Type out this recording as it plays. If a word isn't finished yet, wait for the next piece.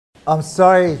I'm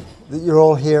sorry that you're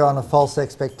all here on a false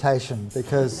expectation,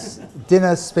 because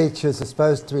dinner speeches are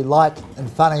supposed to be light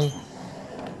and funny,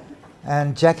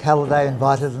 and Jack Halliday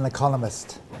invited an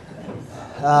economist.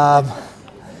 So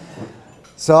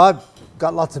I've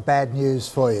got lots of bad news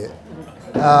for you.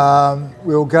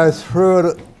 We'll go through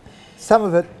it. Some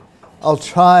of it I'll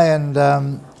try and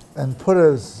put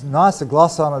as nice a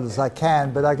gloss on it as I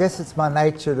can, but I guess it's my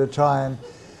nature to try and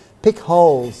pick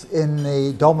holes in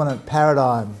the dominant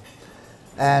paradigm.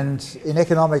 And in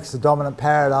economics, the dominant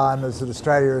paradigm is that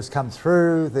Australia has come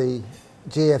through the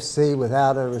GFC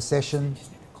without a recession.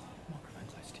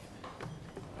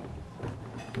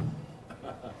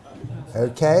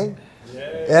 Okay?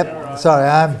 Yep, sorry,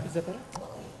 I'm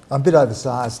a bit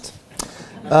oversized.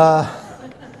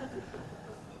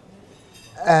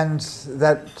 And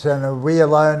that we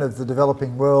alone of the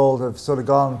developing world have sort of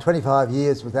gone 25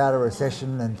 years without a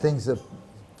recession, and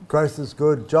growth is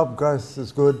good, job growth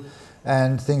is good,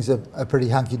 and things are pretty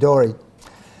hunky-dory.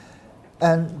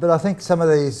 But I think some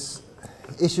of these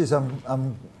issues I'm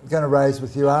going to raise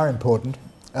with you are important,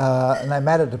 and they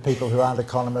matter to people who aren't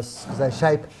economists, because they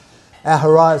shape our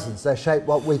horizons. They shape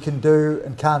what we can do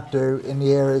and can't do in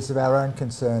the areas of our own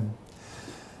concern.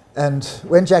 And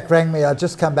when Jack rang me, I'd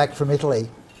just come back from Italy,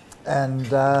 and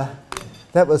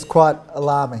that was quite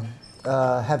alarming,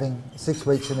 having 6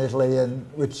 weeks in Italy,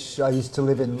 which I used to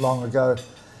live in long ago,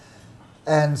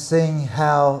 and seeing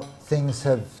how things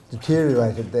have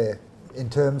deteriorated there in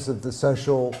terms of the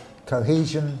social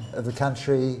cohesion of the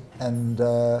country and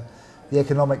the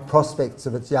economic prospects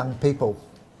of its young people.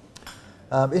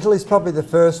 Italy is probably the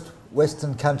first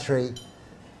Western country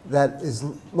that is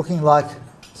looking like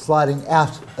sliding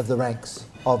out of the ranks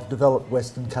of developed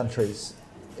Western countries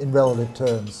in relative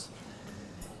terms.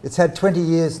 It's had 20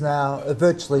 years now of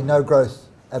virtually no growth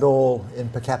at all in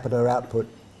per capita output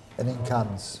and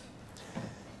incomes.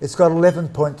 It's got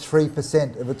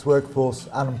 11.3% of its workforce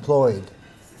unemployed.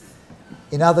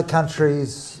 In other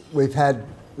countries, we've had,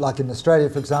 like in Australia,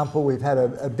 for example, we've had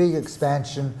a big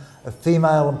expansion of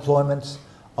female employment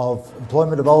of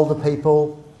older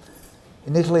people.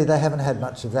 In Italy, they haven't had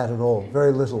much of that at all,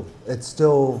 very little. It's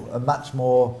still a much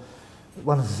more,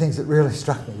 one of the things that really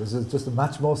struck me was it's just a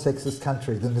much more sexist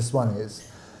country than this one is.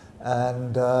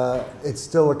 And it's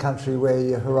still a country where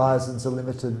your horizons are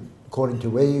limited according to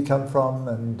where you come from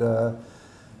and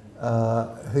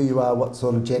who you are, what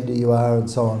sort of gender you are, and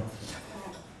so on.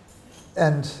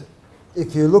 And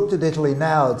if you looked at Italy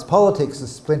now, its politics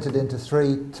is splintered into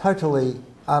three totally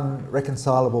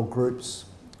unreconcilable groups.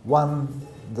 One,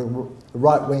 the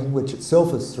right wing, which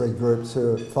itself is three groups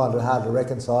who find it hard to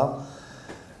reconcile.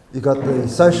 You've got the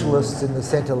socialists in the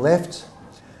centre left,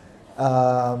 who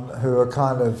are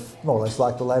kind of more or less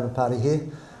like the Labor Party here.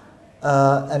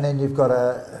 And then you've got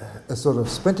a sort of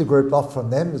splinter group off from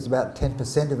them. There's about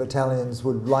 10% of Italians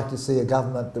would like to see a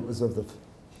government that was of the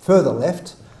further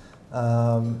left.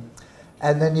 And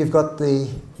then you've got the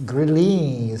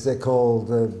Grillini, as they're called,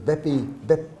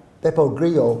 Beppo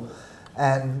Grillo,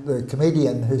 and the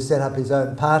comedian who set up his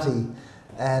own party.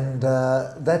 And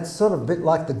that's sort of a bit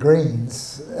like the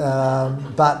Greens,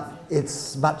 but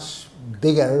it's much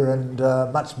bigger and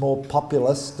much more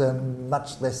populist and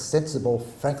much less sensible,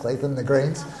 frankly, than the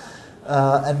Greens,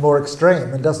 and more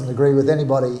extreme and doesn't agree with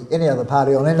any other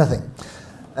party on anything.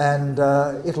 And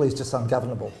Italy's just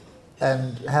ungovernable.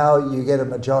 And how you get a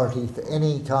majority for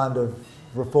any kind of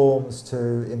reforms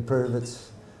to improve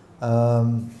its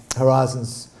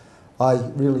horizons, I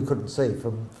really couldn't see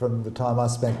from the time I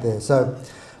spent there. So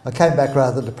I came back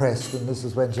rather depressed, and this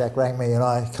is when Jack rang me, and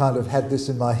I kind of had this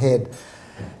in my head.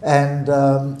 And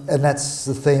that's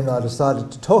the theme I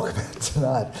decided to talk about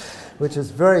tonight, which is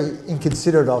very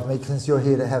inconsiderate of me, since you're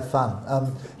here to have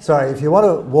fun. Sorry, if you want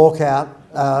to walk out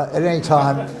at any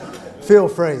time, feel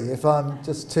free if I'm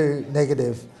just too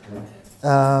negative.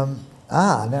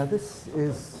 Now this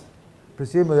is,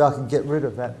 presumably I can get rid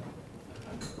of that.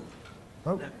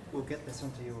 Oh. We'll get this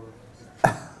onto your...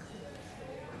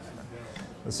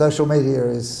 The social media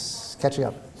is catching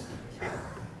up.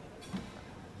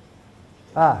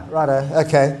 Righto,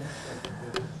 okay.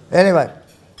 Anyway,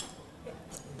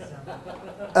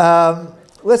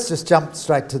 let's just jump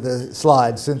straight to the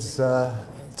slides since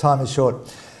time is short.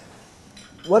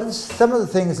 What is some of the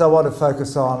things I want to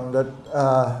focus on that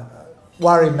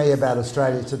worry me about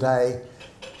Australia today?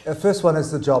 The first one is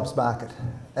the jobs market.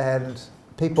 And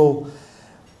people,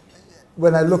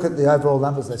 when they look at the overall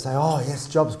numbers, they say, oh yes,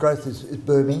 jobs growth is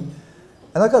booming.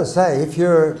 And I've got to say, if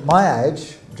you're my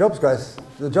age, jobs growth,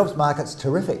 the jobs market's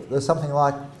terrific. There's something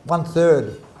like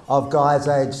 1/3 of guys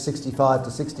aged 65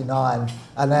 to 69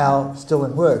 are now still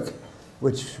in work,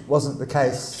 which wasn't the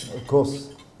case, of course,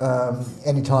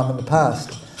 any time in the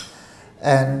past.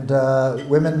 And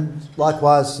women,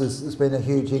 likewise, there's been a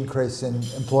huge increase in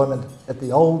employment at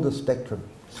the older spectrum.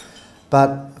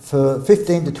 But for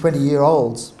 15 to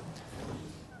 20-year-olds,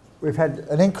 we've had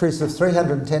an increase of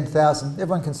 310,000.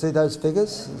 Everyone can see those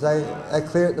figures? Are they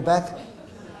clear at the back?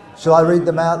 Shall I read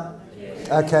them out?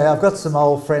 Okay, I've got some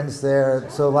old friends there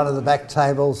at sort of one of the back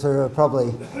tables who are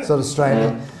probably sort of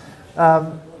straining.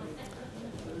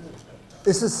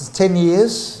 This is 10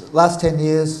 years, last 10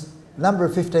 years. The number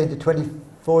of 15 to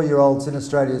 24-year-olds in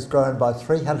Australia has grown by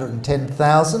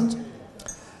 310,000.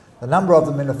 The number of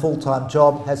them in a full-time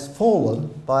job has fallen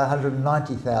by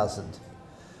 190,000.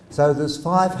 So there's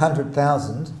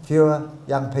 500,000 fewer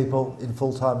young people in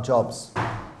full-time jobs.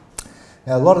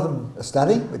 Now, a lot of them are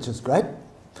studying, which is great,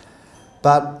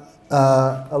 but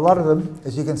a lot of them,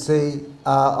 as you can see,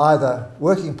 are either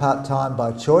working part-time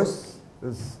by choice.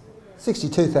 There's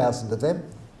 62,000 of them.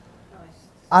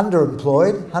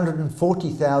 Underemployed,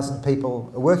 140,000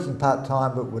 people are working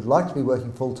part-time but would like to be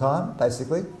working full-time,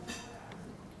 basically.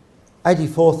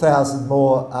 84,000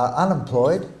 more are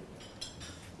unemployed,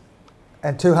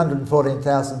 and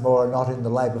 214,000 more are not in the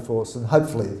labour force, and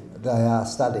hopefully they are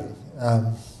studying.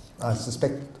 I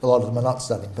suspect a lot of them are not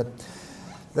studying, but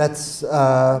that's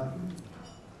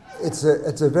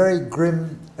it's a very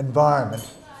grim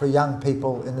environment for young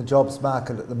people in the jobs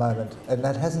market at the moment, and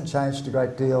that hasn't changed a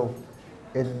great deal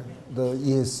in the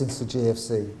years since the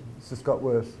GFC. It's just got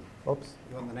worse. Oops.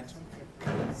 You want the next one?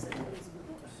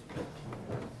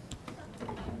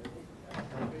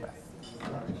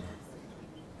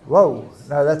 Whoa,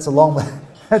 no, that's a long way.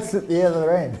 That's at the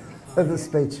other end of the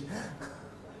speech.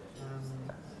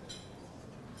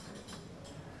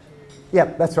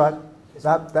 Yep, that's right.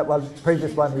 That one,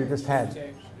 previous one we just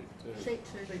had.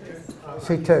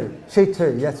 Sheet two. Sheet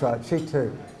two, that's right, sheet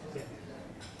two.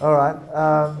 All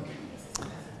right.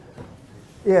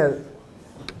 Yeah,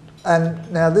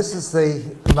 and now this is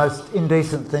the most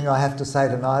indecent thing I have to say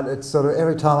tonight. It's sort of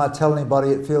every time I tell anybody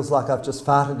it feels like I've just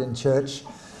farted in church.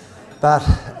 But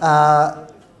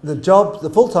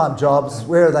the full-time jobs,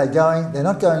 where are they going? They're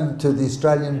not going to the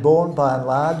Australian-born by and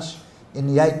large. In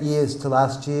the 8 years to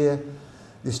last year,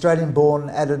 the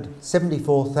Australian-born added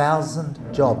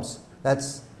 74,000 jobs.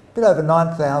 That's a bit over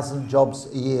 9,000 jobs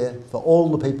a year for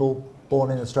all the people born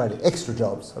in Australia. Extra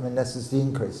jobs. I mean, this is the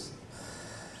increase.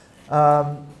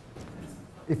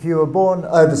 If you were born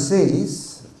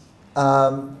overseas,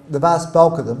 the vast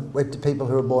bulk of them went to people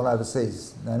who were born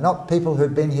overseas. Now, not people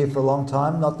who've been here for a long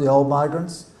time, not the old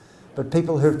migrants, but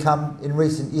people who've come in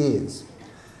recent years.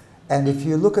 And if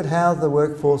you look at how the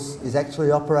workforce is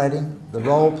actually operating, the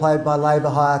role played by labour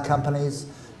hire companies,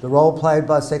 the role played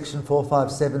by Section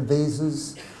 457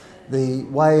 visas, the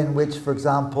way in which, for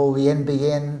example, the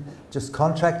NBN just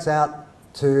contracts out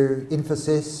to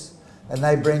Infosys, and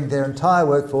they bring their entire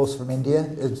workforce from India.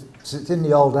 It's in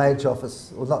the old age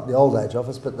office, well, not the old age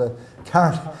office, but the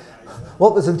current,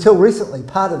 what was until recently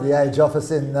part of the age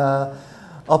office in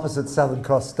opposite Southern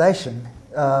Cross Station.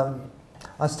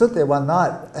 I stood there one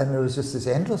night and there was just this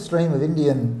endless stream of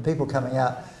Indian people coming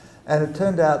out, and it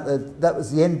turned out that that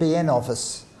was the NBN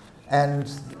office, and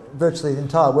virtually the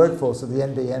entire workforce of the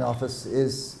NBN office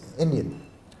is Indian.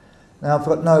 Now, I've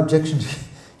got no objection to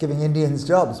giving Indians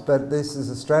jobs, but this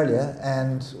is Australia,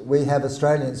 and we have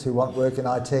Australians who want work in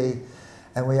IT,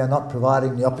 and we are not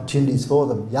providing the opportunities for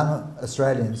them. Young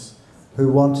Australians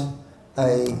who want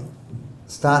a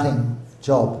starting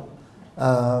job,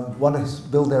 want to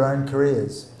build their own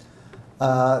careers,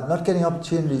 not getting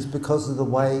opportunities because of the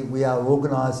way we are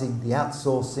organising the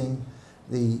outsourcing,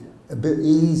 the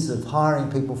ease of hiring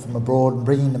people from abroad and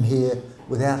bringing them here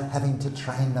without having to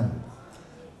train them.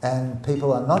 And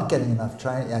people are not getting enough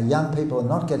training, our young people are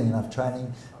not getting enough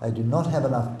training, they do not have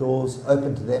enough doors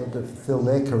open to them to fulfil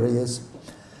their careers.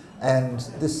 And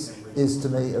this is, to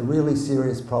me, a really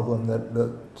serious problem that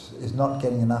is not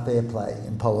getting enough airplay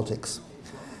in politics.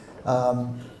 If I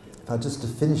just to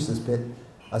finish this bit,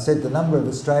 I said the number of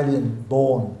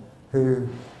Australian-born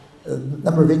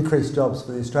number of increased jobs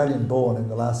for the Australian-born in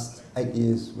the last 8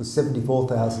 years was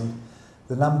 74,000.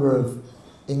 The number of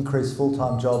increased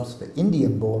full-time jobs for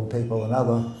Indian-born people and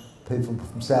other people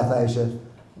from South Asia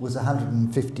was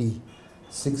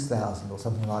 156,000 or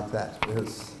something like that. It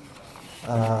was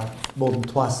more than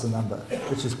twice the number,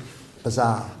 which is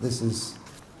bizarre. This is,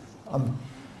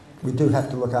 we do have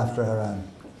to look after our own.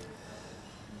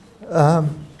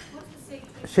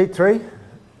 Sheet 3?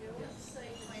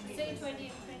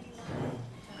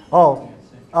 Oh,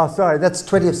 sorry, that's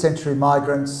 20th century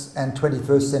migrants and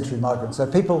 21st century migrants. So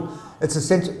people,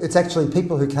 it's actually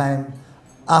people who came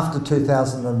after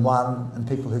 2001 and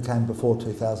people who came before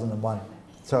 2001.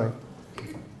 sorry.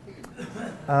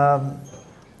 And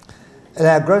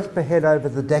our growth per head over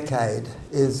the decade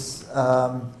is,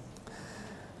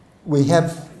 we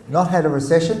have not had a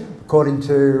recession according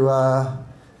to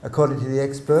the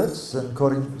experts, and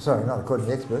according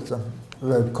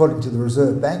to the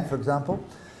Reserve Bank, for example.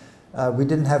 We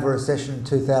didn't have a recession in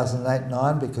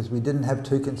 2008-9 because we didn't have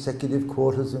 2 consecutive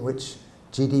quarters in which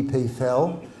GDP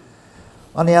fell.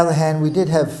 On the other hand, we did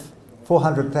have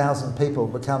 400,000 people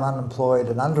become unemployed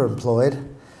and underemployed,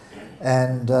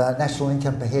 and national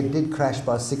income per head did crash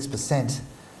by 6%,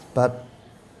 but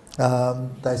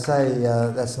they say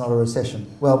that's not a recession.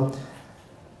 Well,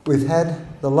 we've had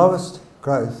the lowest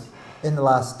growth in the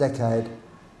last decade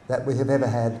that we have ever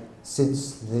had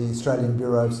since the Australian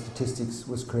Bureau of Statistics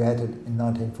was created in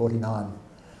 1949.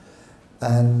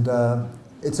 And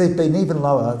it's been even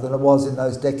lower than it was in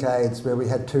those decades where we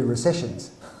had 2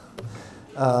 recessions.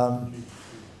 A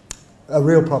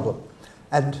real problem.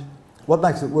 And what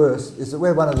makes it worse is that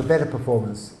we're one of the better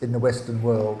performers in the Western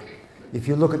world. If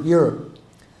you look at Europe,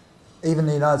 even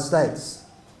the United States,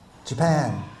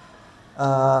 Japan,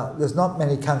 there's not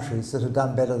many countries that have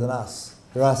done better than us.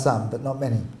 There are some, but not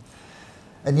many.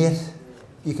 And yet,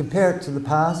 you compare it to the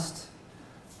past,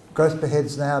 growth per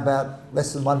head's now about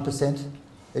less than 1%.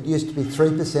 It used to be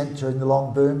 3% during the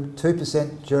long boom,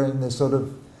 2% during the sort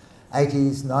of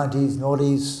 80s, 90s,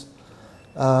 noughties.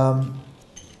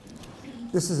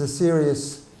 This is a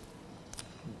serious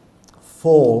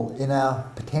fall in our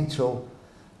potential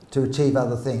to achieve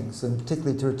other things, and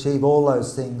particularly to achieve all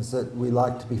those things that we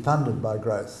like to be funded by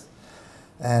growth.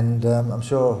 And I'm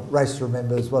sure Race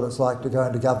remembers what it's like to go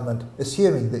into government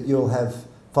assuming that you'll have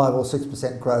 5 or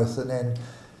 6% growth and then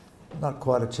not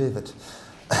quite achieve it.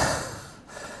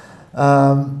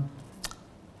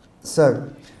 So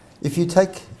if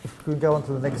we go on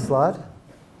to the next slide.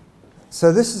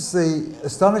 So this is the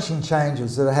astonishing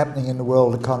changes that are happening in the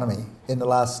world economy in the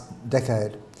last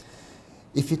decade.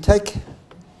 If you take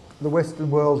the Western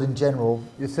world in general,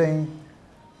 you're seeing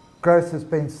growth has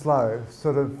been slow,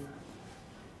 sort of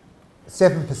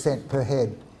 7% per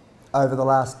head over the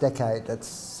last decade.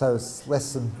 So it's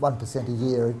less than 1% a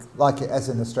year, like as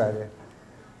in Australia.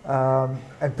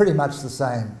 And pretty much the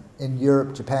same in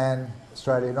Europe, Japan,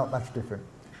 Australia, not much different.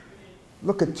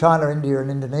 Look at China, India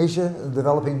and Indonesia, the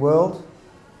developing world.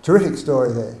 Terrific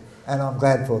story there, and I'm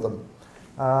glad for them.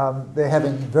 They're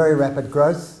having very rapid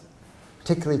growth,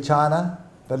 particularly China,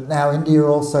 but now India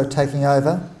also taking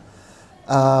over.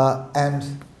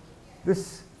 And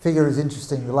this figure is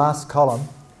interesting, the last column,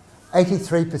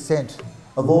 83%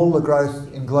 of all the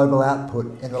growth in global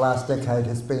output in the last decade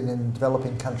has been in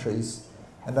developing countries,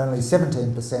 and only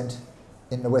 17%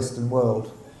 in the Western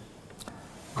world.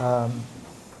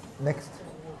 Next.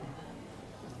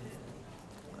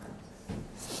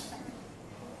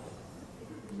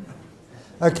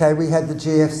 Okay, we had the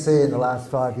GFC in the last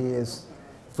 5 years.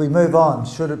 If we move on,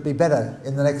 should it be better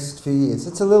in the next few years?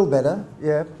 It's a little better,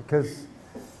 yeah, because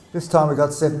this time we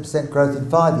got 7% growth in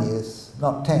 5 years,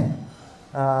 not 10.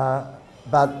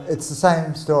 But it's the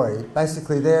same story.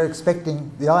 Basically, they're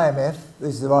expecting the IMF,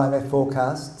 these are the IMF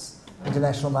forecasts,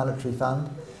 International Monetary Fund,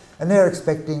 and they're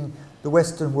expecting the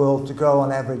Western world to grow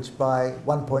on average by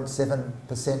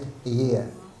 1.7% a year.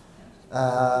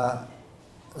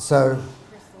 So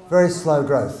very slow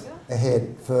growth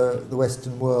ahead for the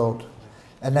Western world.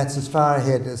 And that's as far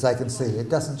ahead as they can see. It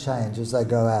doesn't change as they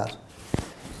go out.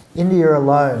 India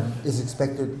alone is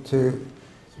expected to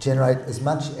generate as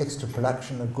much extra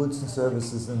production of goods and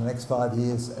services in the next 5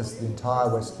 years as the entire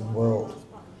Western world,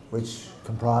 which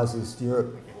comprises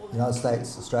Europe, United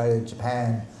States, Australia,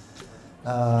 Japan,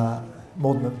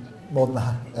 more than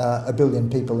 1 billion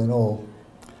people in all.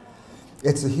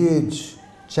 It's a huge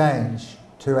change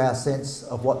to our sense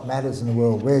of what matters in the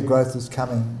world, where growth is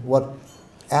coming, what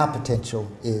our potential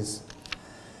is.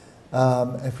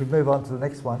 If we move on to the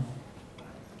next one.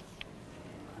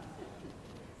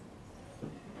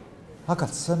 I've got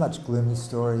so much gloomy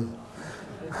story.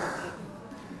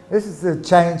 This is the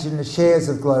change in the shares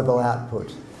of global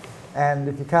output. And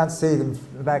if you can't see them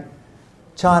in the back,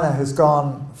 China has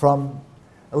gone from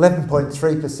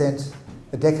 11.3%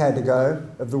 a decade ago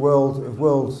of the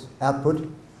world's output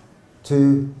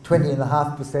to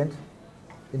 20.5%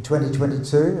 in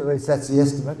 2022, at least that's the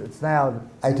estimate. It's now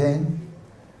 18.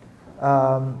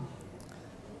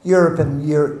 Europe and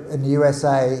the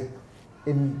USA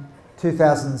in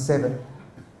 2007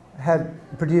 had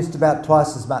produced about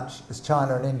twice as much as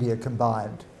China and India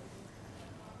combined.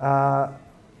 By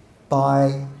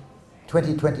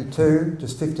 2022,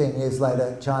 just 15 years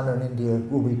later, China and India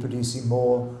will be producing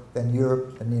more than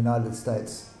Europe and the United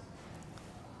States.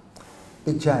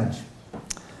 Big change.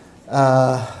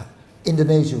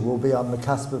 Indonesia will be on the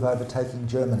cusp of overtaking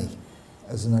Germany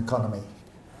as an economy.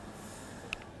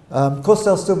 Of course,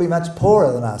 they'll still be much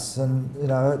poorer than us, and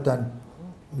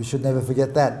we should never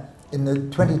forget that. In the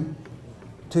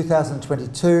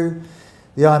 2022,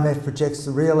 the IMF projects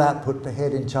the real output per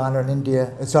head in China and in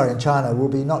China will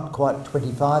be not quite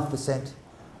 25%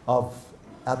 of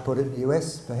output in the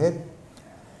US per head.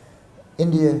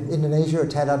 Indonesia a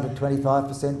tad under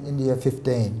 25%, India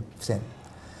 15%.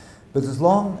 But as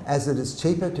long as it is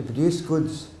cheaper to produce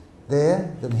goods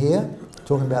there than here,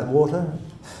 talking about water,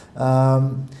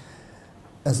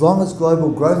 as long as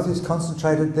global growth is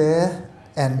concentrated there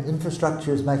and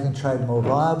infrastructure is making trade more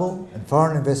viable and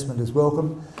foreign investment is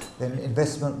welcome, then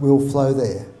investment will flow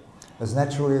there as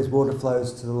naturally as water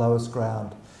flows to the lowest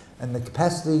ground. And the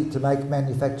capacity to make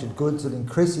manufactured goods at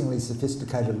increasingly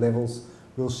sophisticated levels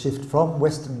will shift from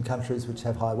Western countries which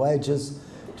have high wages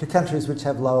to countries which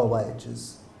have lower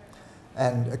wages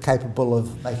and are capable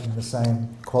of making the same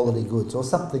quality goods or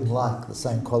something like the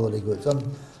same quality goods.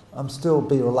 I'm still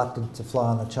be reluctant to fly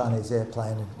on a Chinese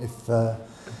airplane if a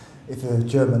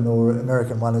German or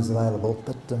American one is available.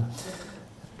 But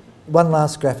one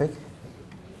last graphic.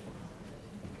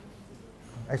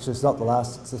 Actually, it's not the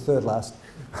last, it's the third last.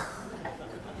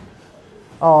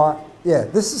 Oh, yeah,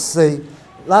 this is the...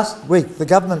 Last week, the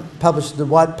government published a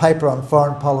white paper on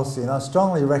foreign policy, and I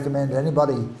strongly recommend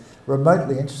anybody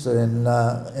remotely interested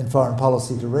in foreign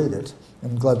policy to read it,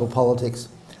 in global politics.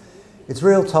 Its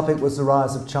real topic was the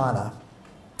rise of China.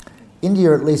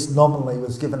 India, at least nominally,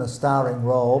 was given a starring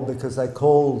role because they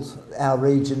called our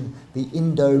region the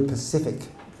Indo-Pacific,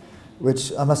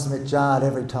 which I must admit jarred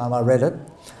every time I read it.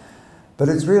 But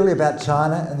it's really about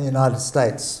China and the United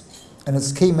States, and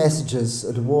its key messages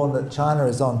are to warn that China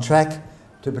is on track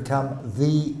to become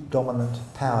the dominant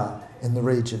power in the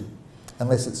region,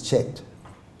 unless it's checked.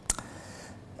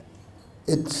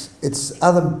 Its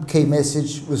other key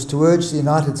message was to urge the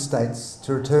United States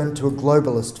to return to a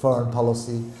globalist foreign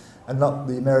policy and not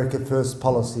the America First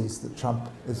policies that Trump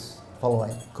is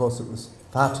following. Of course, it was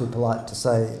far too polite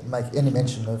to make any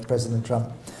mention of President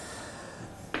Trump.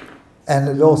 And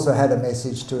it also had a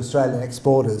message to Australian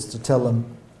exporters to tell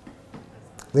them,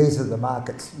 these are the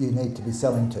markets you need to be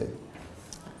selling to.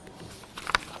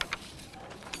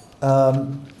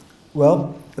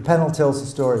 Well, the panel tells the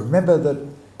story. Remember that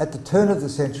at the turn of the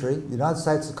century, the United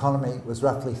States economy was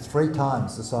roughly 3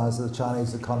 times the size of the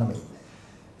Chinese economy.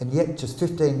 And yet, just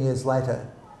 15 years later,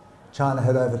 China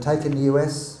had overtaken the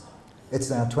US. It's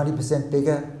now 20%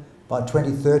 bigger. By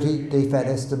 2030, DFAT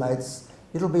estimates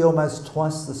it'll be almost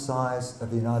twice the size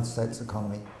of the United States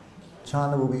economy.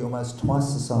 China will be almost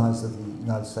twice the size of the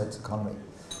United States economy.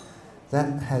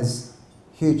 That has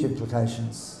huge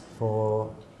implications for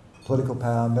political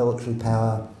power, military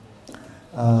power.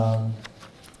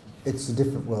 It's a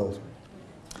different world.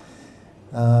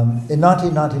 In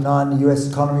 1999, the US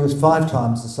economy was 5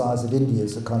 times the size of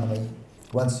India's economy.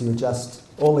 Once you adjust,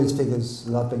 all these figures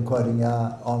that I've been quoting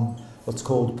are on what's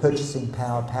called purchasing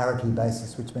power parity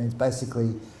basis, which means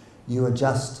basically you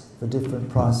adjust for different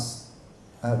prices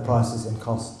and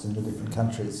costs in the different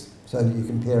countries, so that you're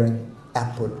comparing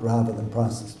output rather than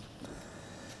prices.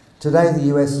 Today, the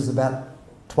US is about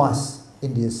twice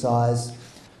India's size.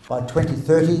 By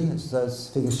 2030, as those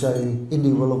figures show you,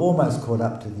 India will have almost caught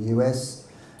up to the US,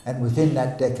 and within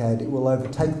that decade, it will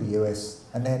overtake the US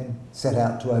and then set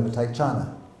out to overtake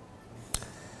China.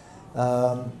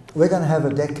 We're going to have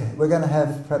we're going to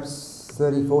have perhaps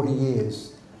 30, 40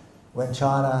 years when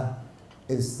China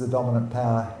is the dominant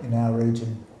power in our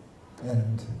region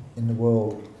and in the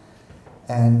world.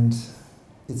 And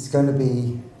it's going to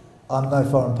be, I'm no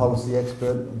foreign policy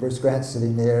expert, Bruce Grant's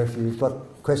sitting there. If you've got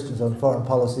questions on foreign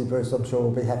policy, Bruce, I'm sure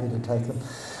will be happy to take them.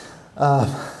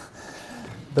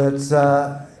 But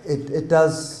it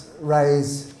does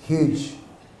raise huge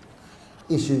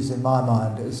issues in my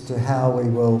mind as to how we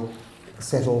will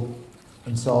settle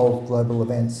and solve global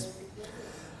events.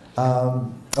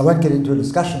 I won't get into a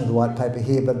discussion of the white paper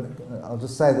here, but I'll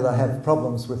just say that I have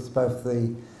problems with both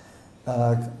the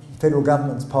federal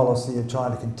government's policy of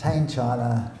trying to contain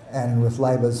China and with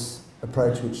Labor's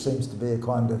approach, which seems to be a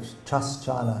kind of trust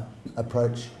China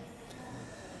approach.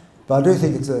 But I do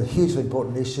think it's a hugely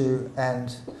important issue,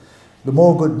 and the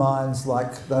more good minds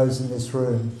like those in this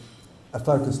room are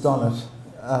focused on it,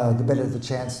 the better the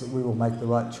chance that we will make the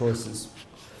right choices.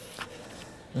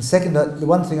 And second, the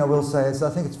one thing I will say is I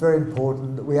think it's very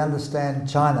important that we understand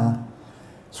China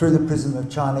through the prism of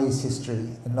Chinese history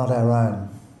and not our own.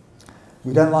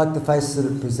 We don't like the face that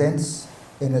it presents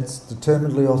in its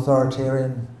determinedly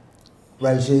authoritarian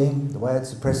regime, the way it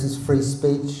suppresses free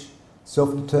speech,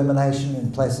 self-determination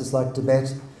in places like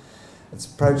Tibet, Its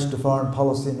approach to foreign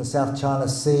policy in the South China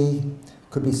Sea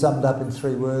could be summed up in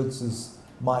 3 words as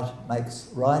might makes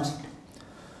right.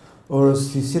 Or as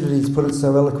Thucydides put it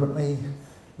so eloquently,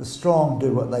 the strong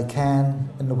do what they can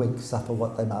and the weak suffer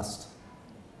what they must.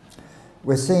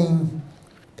 We're seeing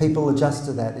people adjust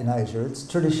to that in Asia. It's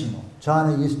traditional.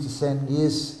 China used to send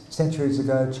centuries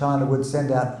ago, China would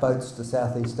send out boats to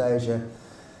Southeast Asia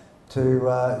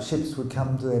ships would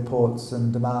come to their ports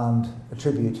and demand a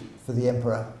tribute for the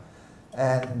emperor.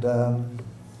 And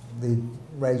the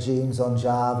regimes on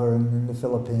Java and in the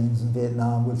Philippines and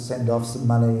Vietnam would send off some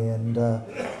money and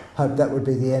hope that would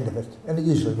be the end of it. And it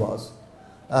usually was.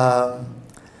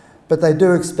 But they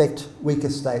do expect weaker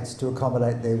states to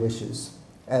accommodate their wishes,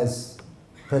 as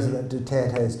President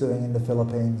Duterte is doing in the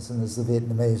Philippines and as the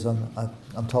Vietnamese,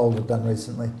 I'm told, have done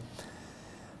recently.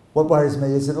 What worries me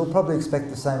is it'll probably expect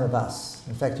the same of us.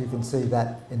 In fact, you can see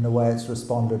that in the way it's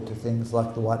responded to things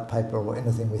like the white paper or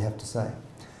anything we have to say.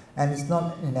 And it's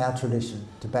not in our tradition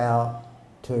to bow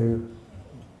to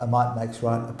a might makes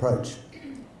right approach.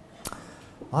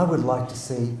 I would like to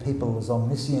see people as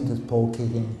omniscient as Paul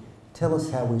Keating tell us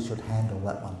how we should handle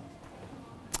that one.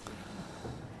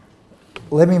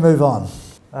 Let me move on.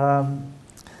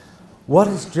 What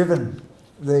has driven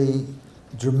the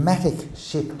dramatic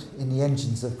shift in the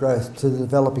engines of growth to the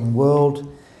developing world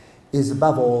is,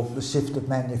 above all, the shift of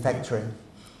manufacturing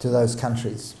to those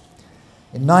countries.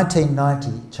 In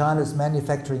 1990, China's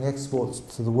manufacturing exports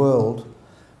to the world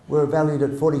were valued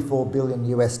at 44 billion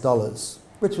US dollars,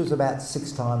 which was about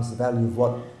 6 times the value of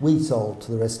what we sold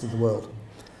to the rest of the world.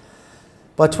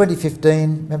 By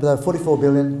 2015, remember they were 44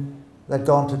 billion, they'd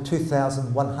gone to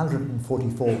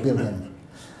 2,144 billion.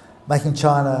 Making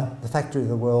China the factory of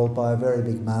the world by a very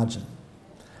big margin.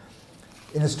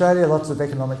 In Australia, lots of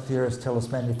economic theorists tell us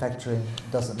manufacturing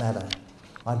doesn't matter.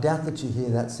 I doubt that you hear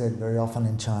that said very often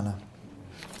in China.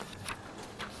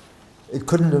 It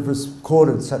couldn't have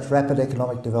recorded such rapid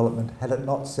economic development had it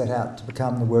not set out to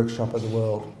become the workshop of the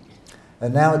world.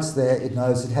 And now it's there, it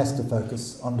knows it has to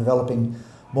focus on developing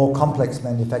more complex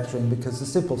manufacturing because the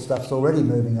simple stuff's already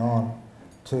moving on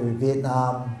to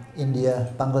Vietnam,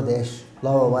 India, Bangladesh,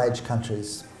 lower wage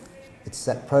countries. It's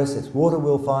that process. Water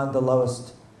will find the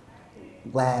lowest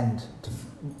land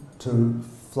to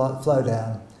flow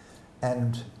down,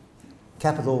 and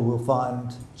capital will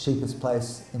find cheapest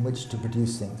place in which to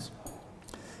produce things.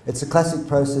 It's a classic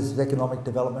process of economic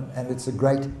development, and it's a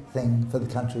great thing for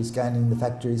the countries gaining the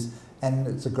factories, and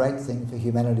it's a great thing for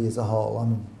humanity as a whole.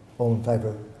 I'm all in favour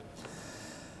of it.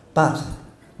 But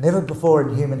never before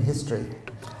in human history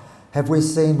have we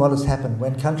seen what has happened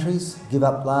when countries give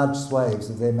up large swathes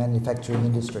of their manufacturing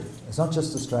industry. It's not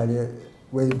just Australia,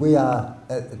 we are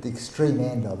at the extreme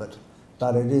end of it,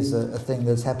 but it is a thing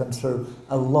that's happened through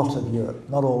a lot of Europe,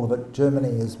 not all of it.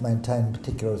 Germany has maintained, in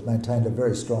particular, has maintained a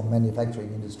very strong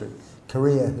manufacturing industry.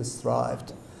 Korea has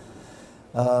thrived.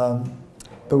 But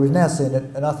we've now seen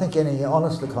it, and I think any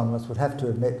honest economist would have to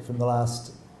admit from the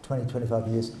last 20, 25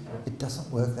 years, it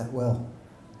doesn't work that well.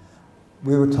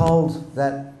 We were told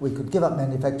that we could give up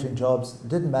manufacturing jobs, it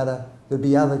didn't matter, there'd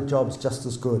be other jobs just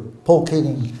as good. Paul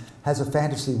Keating has a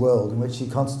fantasy world in which he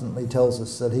constantly tells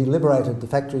us that he liberated the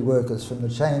factory workers from the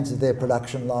chains of their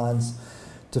production lines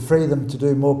to free them to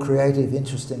do more creative,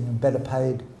 interesting and better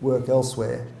paid work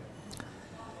elsewhere.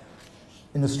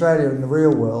 In Australia, in the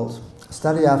real world,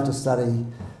 study after study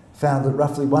found that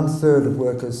roughly 1/3 of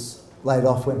workers laid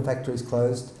off when factories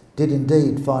closed did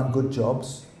indeed find good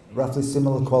jobs, roughly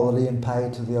similar quality and pay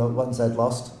to the ones they'd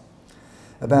lost.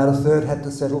 About 1/3 had to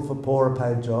settle for poorer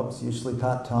paid jobs, usually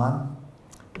part-time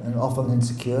and often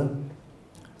insecure,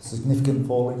 significant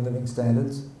fall in living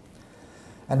standards.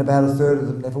 And about 1/3 of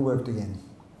them never worked again.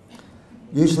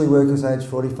 Usually workers aged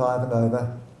 45 and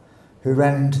over who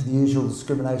ran into the usual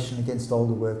discrimination against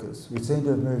older workers. We seem to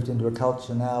have moved into a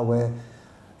culture now where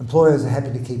employers are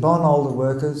happy to keep on older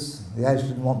workers. The age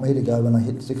didn't want me to go when I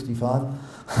hit 65.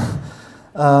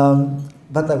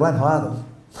 But they won't hire them.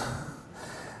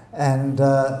 And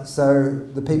so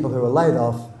the people who were laid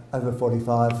off over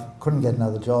 45 couldn't get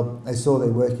another job. They saw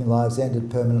their working lives ended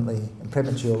permanently and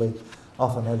prematurely,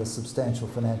 often at a substantial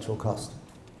financial cost.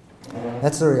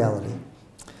 That's the reality.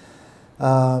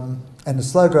 And the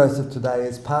slow growth of today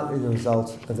is partly the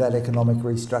result of that economic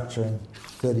restructuring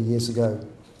 30 years ago.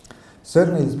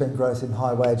 Certainly there's been growth in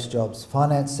high wage jobs,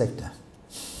 finance sector.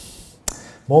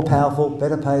 More powerful,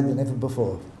 better paid than ever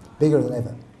before, bigger than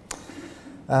ever.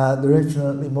 There are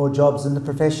infinitely more jobs in the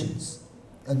professions,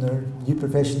 and there are new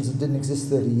professions that didn't exist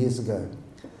 30 years ago.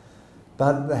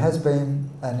 But there has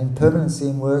been an impermanency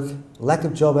in work, lack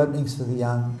of job openings for the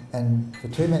young, and for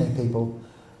too many people,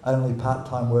 only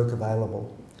part-time work available.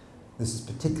 This is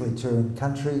particularly true in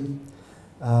country.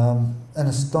 An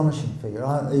astonishing figure,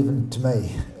 even to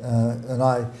me. And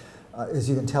I, as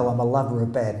you can tell, I'm a lover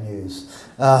of bad news.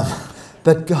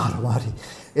 But God almighty,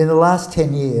 in the last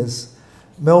 10 years,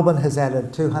 Melbourne has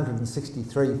added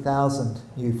 263,000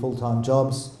 new full-time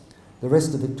jobs. The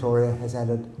rest of Victoria has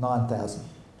added 9,000.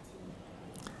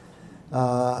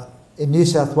 In New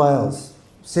South Wales,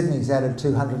 Sydney's added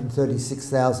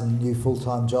 236,000 new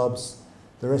full-time jobs.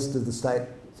 The rest of the state,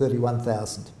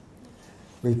 31,000.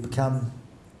 We've become,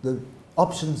 the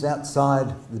options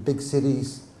outside the big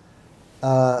cities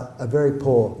are very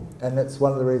poor, and that's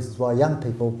one of the reasons why young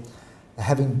people are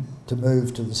having to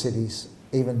move to the cities,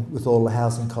 even with all the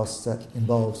housing costs that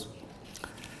involves.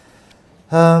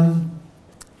 And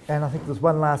I think there's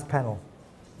one last panel.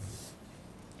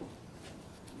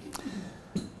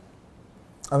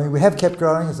 I mean, we have kept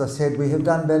growing, as I said. We have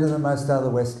done better than most other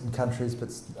Western countries, but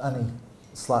only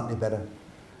slightly better.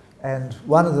 And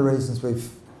one of the reasons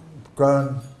we've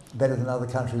grown better than other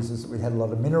countries is that we had a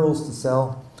lot of minerals to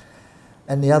sell.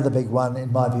 And the other big one,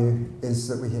 in my view, is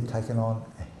that we have taken on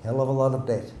a hell of a lot of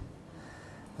debt.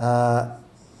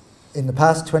 In the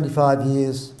past 25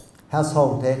 years,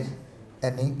 household debt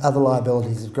and other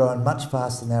liabilities have grown much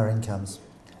faster than our incomes.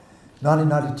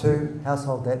 1992,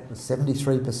 household debt was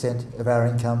 73% of our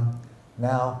income.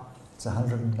 Now it's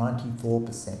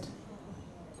 194%.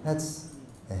 That's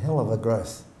a hell of a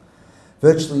growth.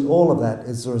 Virtually all of that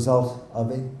is the result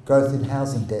of growth in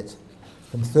housing debt,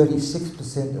 from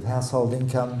 36% of household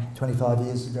income 25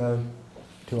 years ago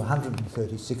to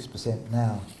 136%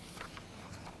 now.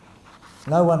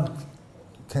 No one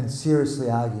can seriously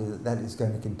argue that that is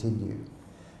going to continue.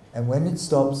 And when it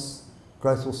stops,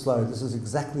 growth will slow. This is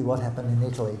exactly what happened in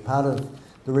Italy. Part of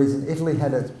the reason Italy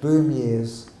had its boom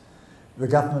years, the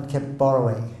government kept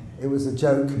borrowing. It was a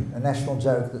joke, a national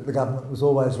joke, that the government was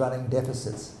always running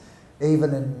deficits.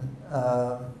 Even in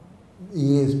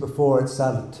years before it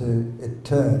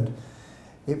turned,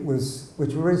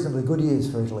 which were reasonably good years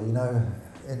for Italy. You know,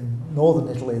 in northern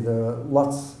Italy, there were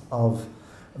lots of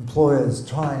employers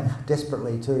trying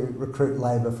desperately to recruit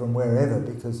labour from wherever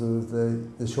because of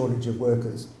the shortage of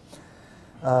workers.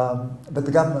 But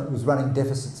the government was running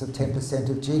deficits of 10%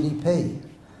 of GDP.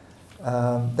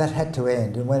 That had to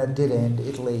end, and when it did end,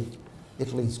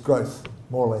 Italy's growth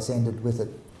more or less ended with it.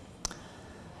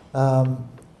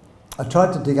 I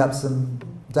tried to dig up some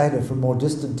data from more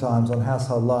distant times on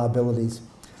household liabilities,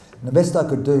 and the best I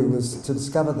could do was to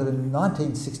discover that in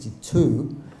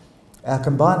 1962, our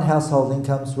combined household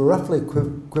incomes were roughly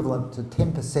equivalent to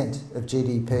 10% of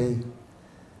GDP,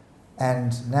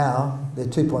 and now they're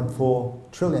 $2.4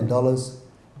 trillion,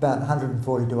 about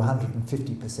 140 to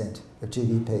 150% of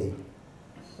GDP.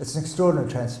 It's an extraordinary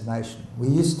transformation. We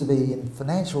used to be, in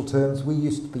financial terms, we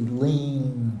used to be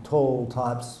lean, tall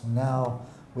types. Now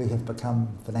we have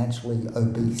become financially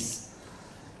obese.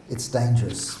 It's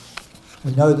dangerous.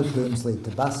 We know that booms lead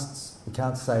to busts. We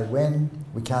can't say when,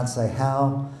 we can't say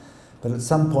how, but at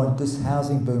some point this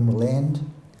housing boom will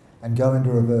end and go into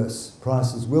reverse.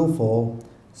 Prices will fall,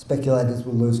 speculators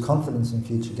will lose confidence in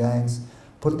future gains,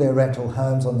 put their rental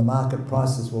homes on the market,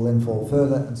 prices will then fall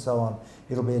further, and so on.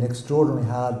 It'll be an extraordinarily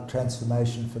hard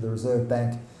transformation for the Reserve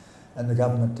Bank and the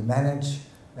government to manage,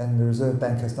 and the Reserve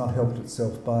Bank has not helped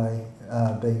itself by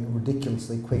being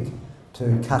ridiculously quick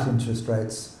to cut interest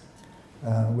rates,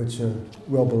 which are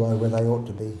well below where they ought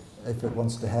to be if it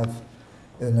wants to have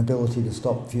an ability to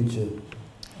stop future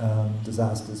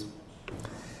disasters.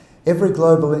 Every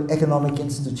global economic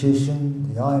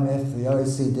institution, the IMF, the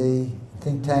OECD,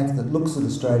 think tank that looks at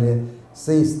Australia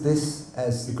sees this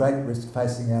as the great risk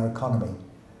facing our economy,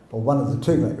 or one of the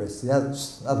two great risks. The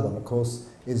other one, of course,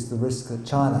 is the risk that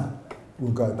China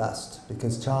will go bust,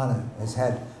 because China has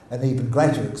had an even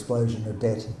greater explosion of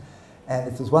debt. And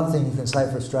if there's one thing you can say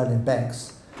for Australian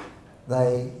banks,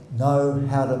 they know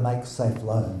how to make safe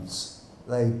loans.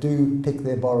 They do pick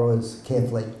their borrowers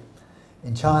carefully.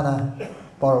 In China,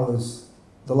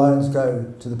 the loans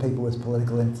go to the people with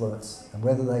political influence, and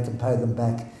whether they can pay them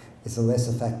back is a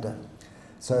lesser factor.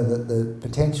 So that the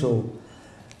potential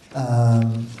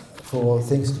for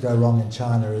things to go wrong in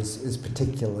China is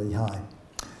particularly high.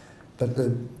 But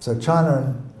so China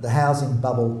and the housing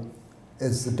bubble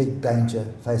is the big danger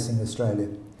facing Australia.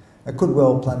 It could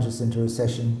well plunge us into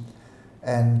recession,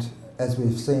 and as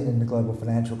we've seen in the global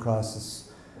financial crisis,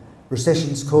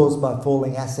 recessions caused by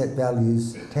falling asset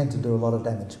values tend to do a lot of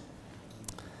damage.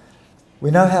 We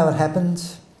know how it happened.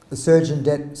 The surge in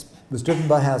debt was driven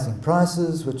by housing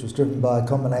prices, which was driven by a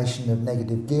combination of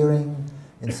negative gearing,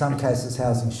 in some cases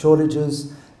housing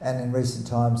shortages, and in recent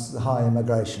times the high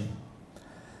immigration.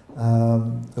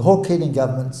 The Hawke-Keating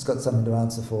government's got something to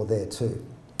answer for there too.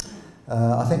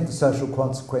 I think the social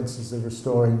consequences of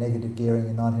restoring negative gearing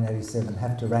in 1987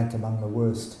 have to rank among the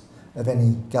worst of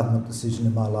any government decision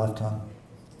in my lifetime.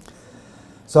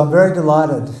 So I'm very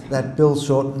delighted that Bill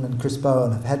Shorten and Chris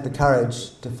Bowen have had the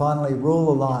courage to finally rule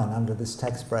the line under this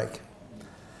tax break.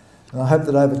 And I hope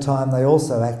that over time they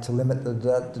also act to limit the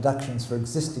deductions for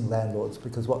existing landlords,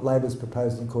 because what Labor's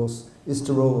proposing, of course, is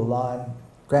to rule the line,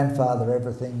 grandfather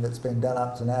everything that's been done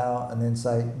up to now, and then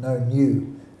say no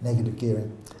new negative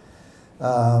gearing.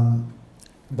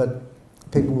 But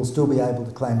people will still be able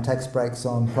to claim tax breaks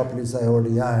on properties they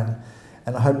already own,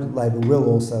 and I hope that Labor will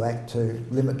also act to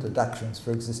limit deductions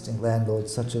for existing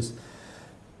landlords, such as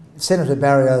Senator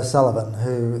Barry O'Sullivan,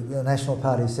 who, the National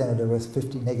Party senator with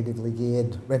 50 negatively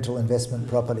geared rental investment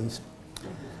properties.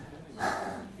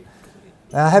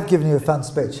 Now, I have given you a fun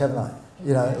speech, haven't I?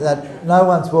 You know, that no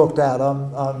one's walked out.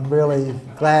 I'm really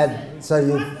glad. So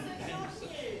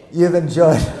you've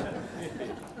enjoyed.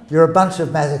 You're a bunch of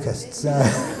masochists.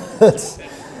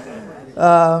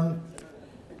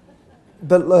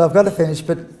 But look, I've got to finish.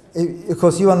 But of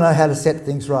course, you want to know how to set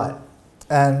things right.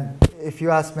 And if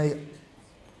you ask me,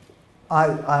 I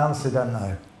honestly don't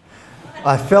know.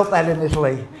 I felt that in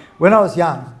Italy. When I was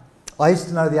young, I used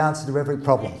to know the answer to every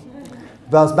problem.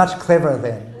 But I was much cleverer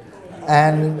then.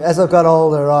 And as I've got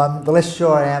older, the less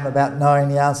sure I am about knowing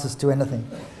the answers to anything.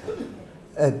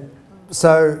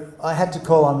 So I had to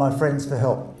call on my friends for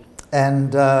help.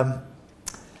 And Dr.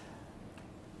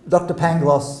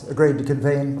 Pangloss agreed to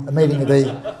convene a meeting of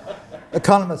the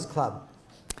Economist Club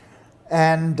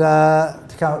and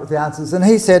to come up with the answers. And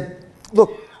he said,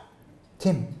 look,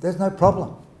 Tim, there's no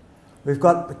problem. We've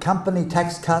got the company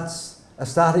tax cuts are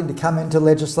starting to come into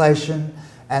legislation,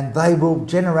 and they will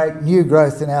generate new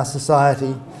growth in our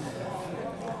society.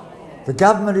 The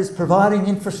government is providing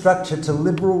infrastructure to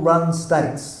Liberal-run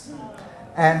states,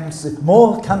 and if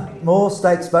more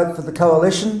states vote for the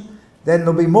coalition, then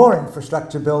there'll be more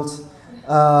infrastructure built,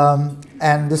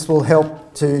 and this will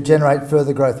help to generate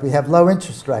further growth. We have low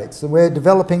interest rates, and we're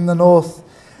developing the north,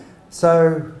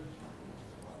 so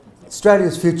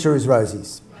Australia's future is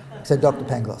roses, said Dr.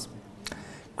 Pangloss.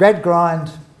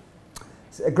 Gradgrind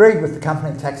agreed with the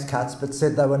company tax cuts, but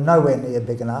said they were nowhere near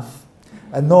big enough,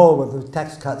 and nor were the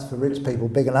tax cuts for rich people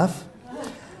big enough.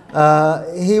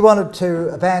 He wanted to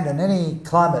abandon any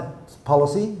climate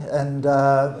policy and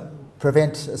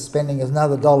prevent spending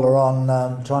another dollar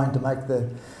on trying to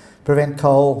prevent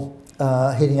coal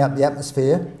heating up the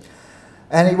atmosphere.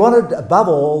 And he wanted, above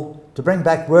all, to bring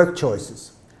back work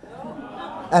choices.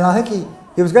 And I think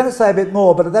he was going to say a bit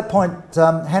more, but at that point,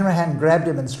 Hanrahan grabbed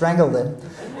him and strangled him.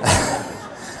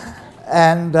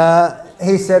 And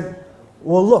he said,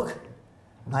 well, look,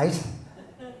 mate,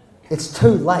 it's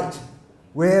too late.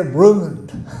 We're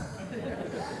ruined.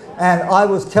 And I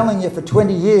was telling you for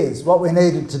 20 years what we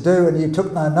needed to do, and you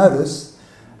took no notice,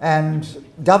 and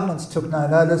governments took no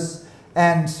notice,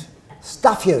 and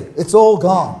stuff you, it's all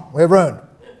gone. We're ruined.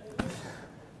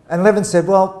 And Levin said,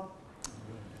 well,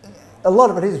 a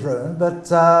lot of it is ruined, but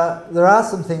there are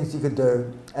some things you could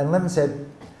do. And Levin said,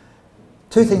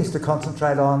 two things to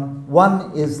concentrate on.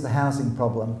 One is the housing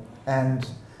problem, and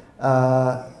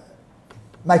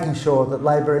making sure that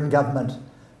Labor in government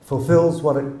fulfills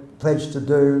what it pledged to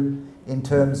do in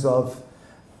terms of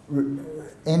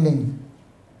ending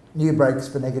new breaks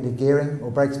for negative gearing, or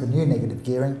breaks for new negative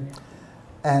gearing,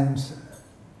 and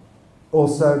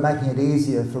also making it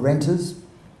easier for renters,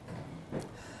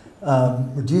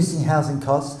 reducing housing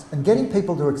costs, and getting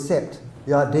people to accept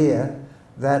the idea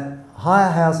that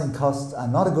higher housing costs are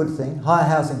not a good thing, higher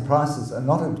housing prices are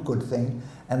not a good thing,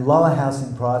 and lower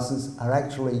housing prices are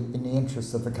actually in the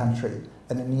interests of the country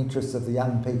and in the interests of the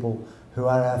young people who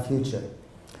are our future.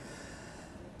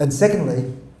 And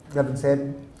secondly, Gavin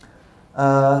said,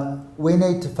 we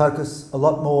need to focus a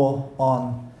lot more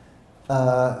on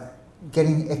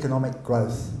getting economic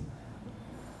growth.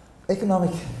 I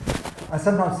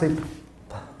sometimes see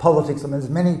politics, I mean, there's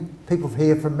many people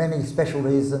here from many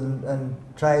specialties and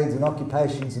trades and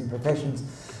occupations and professions,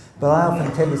 but I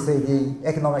often tend to see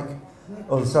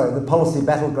the policy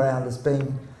battleground as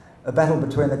being a battle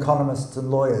between economists and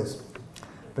lawyers,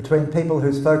 between people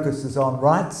whose focus is on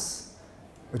rights,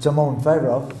 which I'm all in favour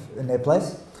of in their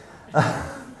place,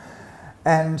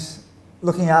 and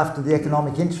looking after the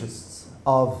economic interests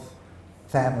of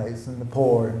families and the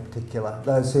poor in particular,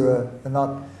 those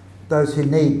who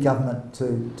need government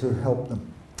to help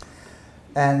them.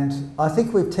 And I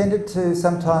think we've tended to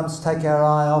sometimes take our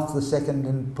eye off the second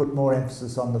and put more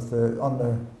emphasis on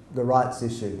the rights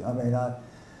issue. I mean,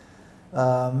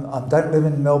 I don't live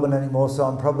in Melbourne anymore, so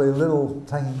I'm probably a little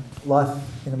taking my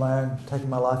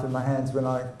life in my hands when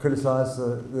I criticise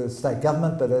the state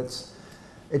government, but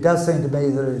it does seem to me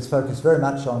that it's focused very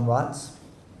much on rights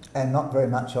and not very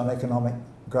much on economic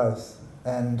growth.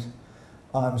 And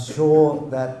I'm sure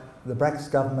that the Bracks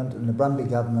government and the Brumby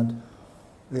government,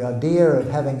 the idea of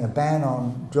having a ban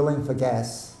on drilling for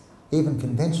gas, even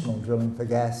conventional drilling for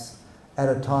gas, at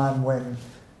a time when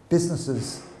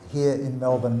businesses here in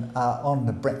Melbourne are on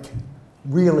the brink,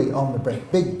 really on the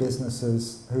brink. Big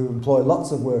businesses who employ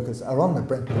lots of workers are on the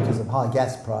brink because of high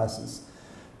gas prices.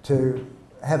 To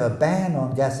have a ban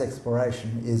on gas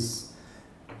exploration is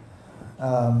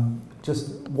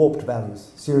just warped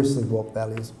values, seriously warped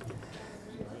values.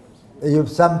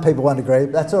 Some people won't agree.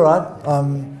 That's all right.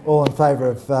 I'm all in favour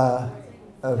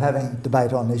of having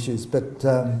debate on issues, but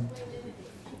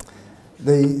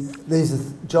these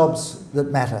are jobs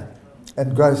that matter,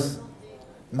 and growth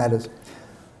matters.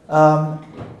 And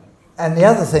the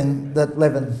other thing that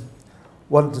Levin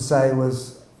wanted to say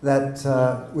was that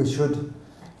we should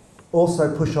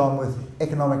also push on with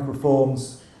economic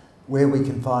reforms where we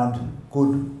can find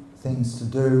good things to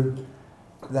do,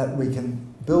 that we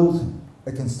can build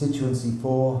a constituency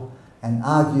for and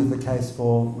argue the case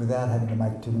for without having to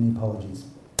make too many apologies.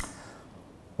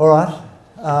 All right.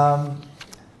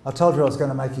 I told you I was going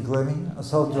to make you gloomy. I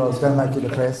told you I was going to make you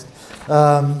depressed.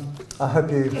 I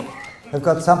hope you have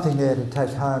got something there to take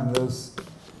home. There's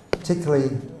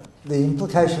particularly the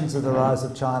implications of the rise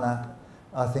of China,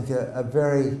 I think, are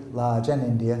very large, and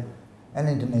India and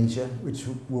Indonesia, which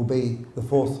will be the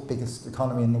fourth biggest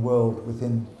economy in the world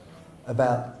within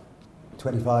about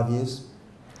 25 years.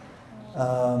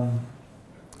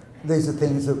 These are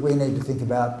things that we need to think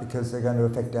about because they're going to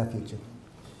affect our future.